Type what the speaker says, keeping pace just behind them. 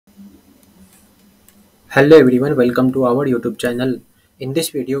Hello everyone, welcome to our YouTube channel. In this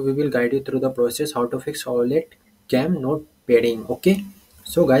video, we will guide you through the process how to fix Owlet Cam not pairing. Okay,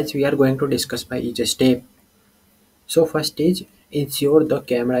 so guys, we are going to discuss by each step. So first is ensure the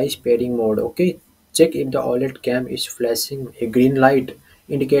camera is pairing mode. Okay, check if the Owlet Cam is flashing a green light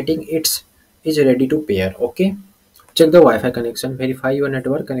indicating it's is ready to pair. Okay, check the Wi-Fi connection. Verify your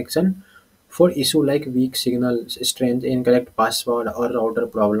network connection for issue like weak signal strength, incorrect password, or router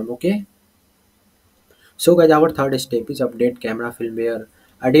problem. Okay. So guys, our third step is update camera firmware.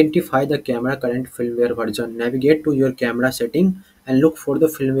 Identify the camera current firmware version. Navigate to your camera setting and look for the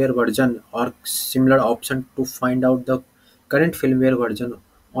firmware version or similar option to find out the current firmware version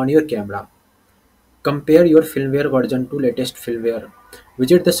on your camera. Compare your firmware version to latest firmware.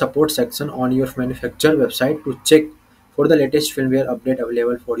 Visit the support section on your manufacturer website to check for the latest firmware update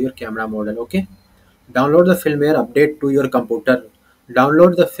available for your camera model. Okay. Download the firmware update to your computer.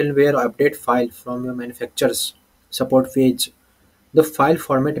 Download the firmware update file from your manufacturer's support page. The file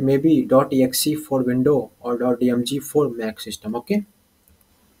format may be .exe for Windows or .dmg for Mac system. Okay.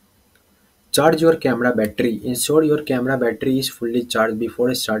 Charge your camera battery. Ensure your camera battery is fully charged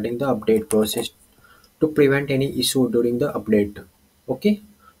before starting the update process to prevent any issue during the update. Okay.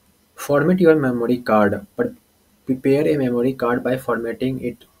 Format your memory card, but prepare a memory card by formatting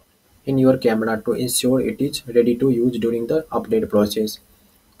it in your camera to ensure it is ready to use during the update process.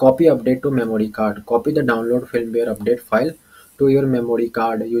 Copy update to memory card. Copy the download firmware update file to your memory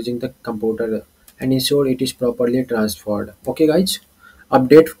card using the computer and ensure it is properly transferred. Okay guys,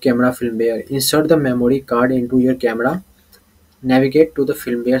 update camera firmware. Insert the memory card into your camera. Navigate to the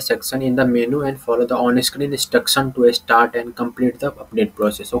firmware section in the menu and follow the on-screen instruction to start and complete the update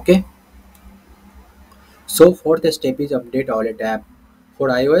process. Okay. So fourth step is update Owlet app. For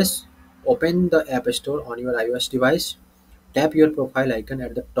iOS, open the App Store on your iOS device. Tap your profile icon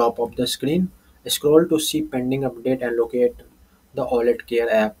at the top of the screen. Scroll to see pending update and locate the Owlet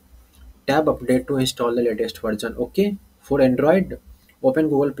Care app. Tap update to install the latest version. Okay. For Android, open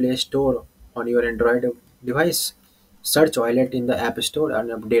Google Play Store on your Android device. Search Owlet in the App Store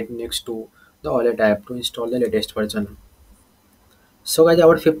and update next to the Owlet app to install the latest version. So guys,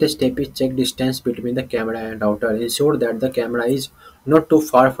 our fifth step is check distance between the camera and router. Ensure that the camera is not too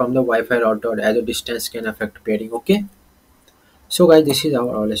far from the Wi-Fi router as the distance can affect pairing. Okay. So guys, this is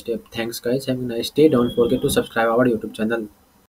our all step. Thanks guys. Have a nice day. Don't forget to subscribe our YouTube channel.